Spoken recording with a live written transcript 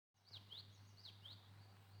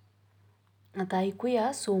आता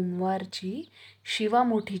ऐकूया सोमवारची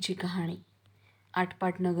शिवामोठीची कहाणी.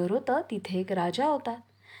 आटपाट नगर होतं, तिथे एक राजा होता.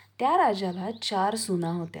 त्या राजाला 4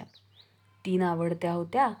 सुना होत्या. 3 आवडत्या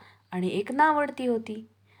होत्या आणि एक नावडती होती.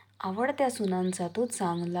 आवडत्या सुनांचा तो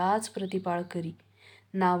चांगलाच प्रतिपाळ करी.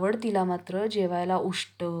 नावडतीला मात्र जेवायला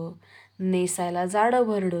उष्ट, नेसायला जाडं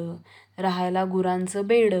भरडं, राहायला गुरांचं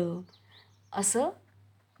बेडं असं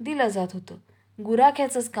दिलं जात होतं.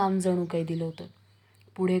 गुराख्याचंच काम जणू काही दिलं होतं.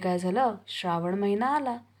 पुढे काय झालं? श्रावण महिना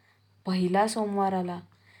आला. पहिला सोमवार आला.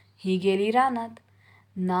 ही गेली रानात.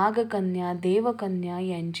 नागकन्या, देवकन्या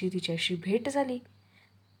यांची तिच्याशी भेट झाली.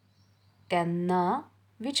 त्यांना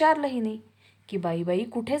विचारलं हिने की बाई बाई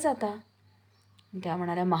कुठे जाता? त्या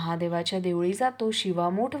म्हणाल्या महादेवाच्या देवळी जातो,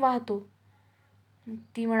 शिवामोठ वाहतो.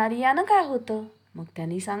 ती म्हणाली यानं काय होतं? मग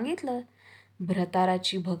त्यांनी सांगितलं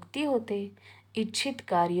भ्रताराची भक्ती होते, इच्छित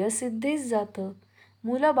कार्य सिद्धीस जातं,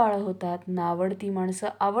 मुलं बाळं होतात, नावडती माणसं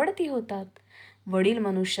आवडती होतात, वडील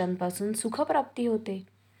मनुष्यांपासून सुखप्राप्ती होते.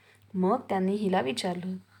 मग त्यांनी हिला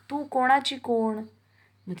विचारलं तू कोणाची कोण?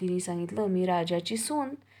 मग तिने सांगितलं मी राजाची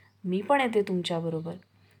सून, मी पण येते तुमच्याबरोबर.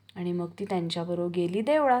 आणि मग ती त्यांच्याबरोबर गेली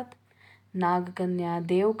देवळात. नागकन्या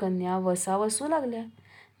देवकन्या वसावसू लागल्या.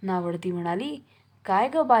 नावडती म्हणाली काय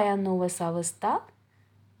ग बायांनो वसावसता?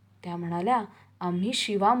 त्या म्हणाल्या आम्ही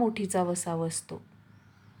शिवामोठीचा वसा वसतो.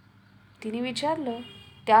 तिने विचारलं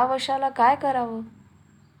त्या वशाला काय करावं?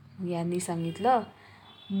 यांनी सांगितलं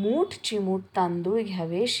मूठ चिमूट तांदूळ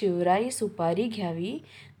घ्यावे, शिवराई सुपारी घ्यावी,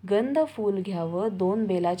 गंध फूल घ्यावं, 2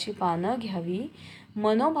 बेलाची पानं घ्यावी,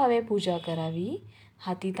 मनोभावे पूजा करावी,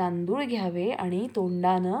 हाती तांदूळ घ्यावे आणि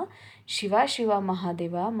तोंडानं शिवा शिवा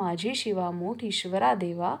महादेवा, माझी शिवा मूठ ईश्वरा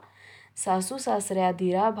देवा, सासू सासऱ्या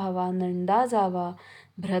दिरा भावा, नंदा जावा,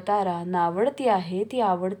 भ्रतारा नावडती आहे ती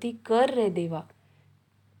आवडती कर रे देवा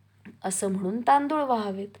असं म्हणून तांदूळ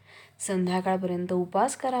वाहावेत. संध्याकाळपर्यंत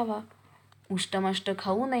उपास करावा. उष्टमाष्ट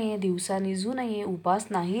खाऊ नये, दिवसा निजू नये, उपास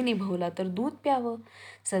नाही निभवला तर दूध प्यावं.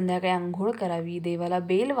 संध्याकाळी आंघोळ करावी, देवाला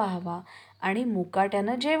बेल वाहावा आणि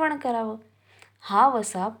मुकाट्यानं जेवण करावं. हा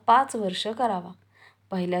वसा 5 वर्ष करावा.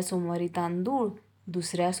 पहिल्या सोमवारी तांदूळ,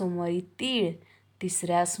 दुसऱ्या सोमवारी तीळ,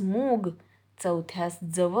 तिसऱ्यास मूग, चौथ्यास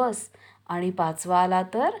जवस आणि 5वा आला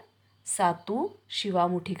तर सातू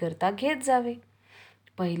शिवामुठीकरता घेत जावे.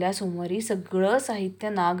 पहिल्या सोमवारी सगळं साहित्य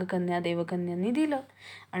नागकन्या देवकन्यांनी दिलं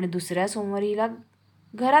आणि दुसऱ्या सोमवारी हिला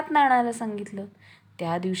घरात आणायला सांगितलं.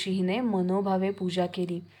 त्या दिवशी हिने मनोभावे पूजा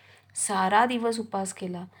केली. सारा दिवस उपास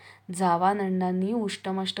केला. जावा नंदांनी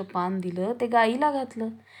उष्टमष्ट पान दिलं ते गाईला घातलं.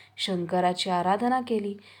 शंकराची आराधना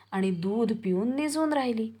केली आणि दूध पिऊन निजून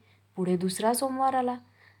राहिली. पुढे दुसरा सोमवार आला.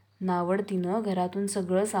 नावडतीनं घरातून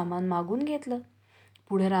सगळं सामान मागून घेतलं.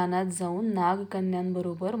 पुढे रानात जाऊन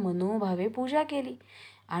नागकन्यांबरोबर मनोभावे पूजा केली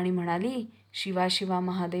आणि म्हणाली शिवा शिवा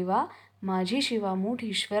महादेवा, माझी शिवामूठ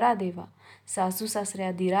ईश्वरा देवा, सासू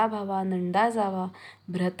सासऱ्या दिरा भावा, नंदा जावा,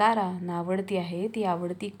 भ्रतारा नावडती आहे ती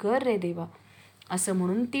आवडती कर रे देवा असं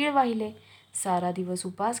म्हणून तीळ वाहिले. सारा दिवस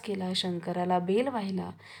उपास केला, शंकराला बेल वाहिला,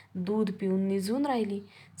 दूध पिऊन निजून राहिली.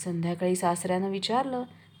 संध्याकाळी सासऱ्यानं विचारलं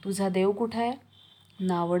तुझा देव कुठं आहे?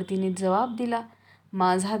 नावडतीने जबाब दिला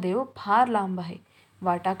माझा देव फार लांब आहे,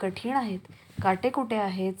 वाटा कठीण आहेत, काटेकुटे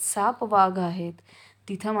आहेत, साप वाघ आहेत,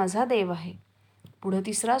 तिथं माझा देव आहे. पुढं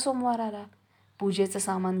तिसरा सोमवार आला. पूजेचं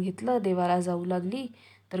सामान घेतलं, देवाला जाऊ लागली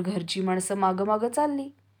तर घरची माणसं मागं मागं चालली.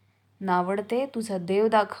 नावडते तुझा देव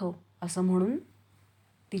दाखव असं म्हणून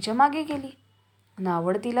तिच्या मागे गेली.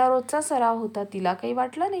 नावडतीला रोजचा सराव होता, तिला काही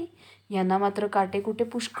वाटलं नाही. यांना मात्र काटेकुटे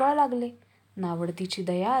पुष्कळ लागले. नावडतीची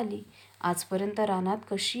दया आली. आजपर्यंत रानात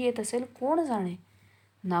कशी येत असेल कोण जाणे.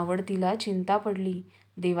 नावडतीला चिंता पडली.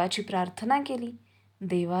 देवाची प्रार्थना केली.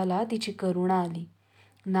 देवाला तिची करुणा आली.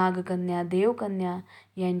 नागकन्या देवकन्या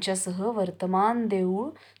यांच्यासह वर्तमान देऊळ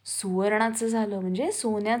सुवर्णाचं झालं, म्हणजे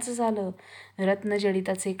सोन्याचं झालं.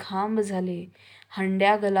 रत्नजडिताचे खांब झाले,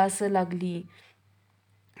 हंड्या गलास लागली,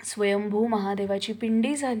 स्वयंभू महादेवाची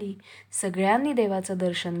पिंडी झाली. सगळ्यांनी देवाचं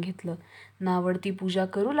दर्शन घेतलं. नावडती पूजा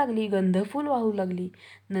करू लागली, गंधफूल वाहू लागली.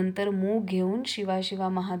 नंतर मूग घेऊन शिवा शिवा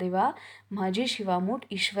महादेवा, माझी शिवामूठ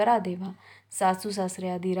ईश्वरा देवा, सासू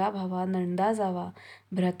सासऱ्या दिरा भावा, नंदा जावा,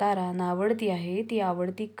 भ्रतारा नावडती आहे ती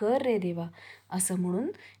आवडती कर रे देवा असं म्हणून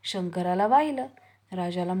शंकराला वाहिलं.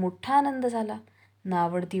 राजाला मोठा आनंद झाला.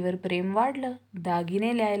 नावडतीवर प्रेम वाढलं.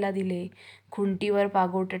 दागिने ल्यायला दिले. खुंटीवर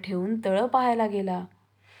पागोटं ठेवून तळं पाहायला गेला.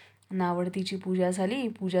 नावडतीची पूजा झाली.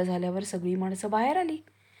 पूजा झाल्यावर सगळी माणसं बाहेर आली.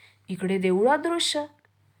 इकडे देऊळ अदृश्य.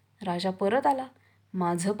 राजा परत आला.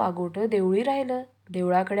 माझं पागोटं देवळी राहिलं.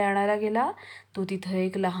 देवळाकडे आणायला गेला तो तिथं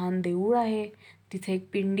एक लहान देऊळ आहे, तिथे एक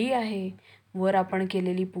पिंडी आहे, वर आपण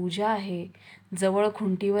केलेली पूजा आहे, जवळ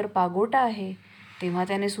खुंटीवर पागोटा आहे. तेव्हा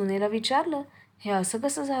त्याने सुनेला विचारलं हे असं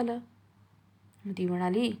कसं झालं? मग ती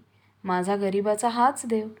म्हणाली, माझा गरिबाचा हाच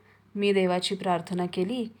देव. मी देवाची प्रार्थना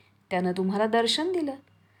केली, त्यानं तुम्हाला दर्शन दिलं.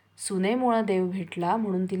 सुनेमुळं देव भेटला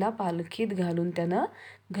म्हणून तिला पालखीत घालून त्यानं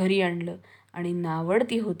घरी आणलं आणि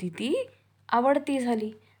नावडती होती ती आवडती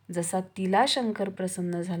झाली. जसा तिला शंकर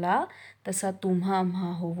प्रसन्न झाला तसा तुम्हा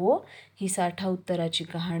आम्हा होवो ही 60 उत्तराची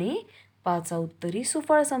कहाणी 5 उत्तरी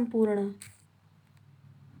सुफळ संपूर्ण.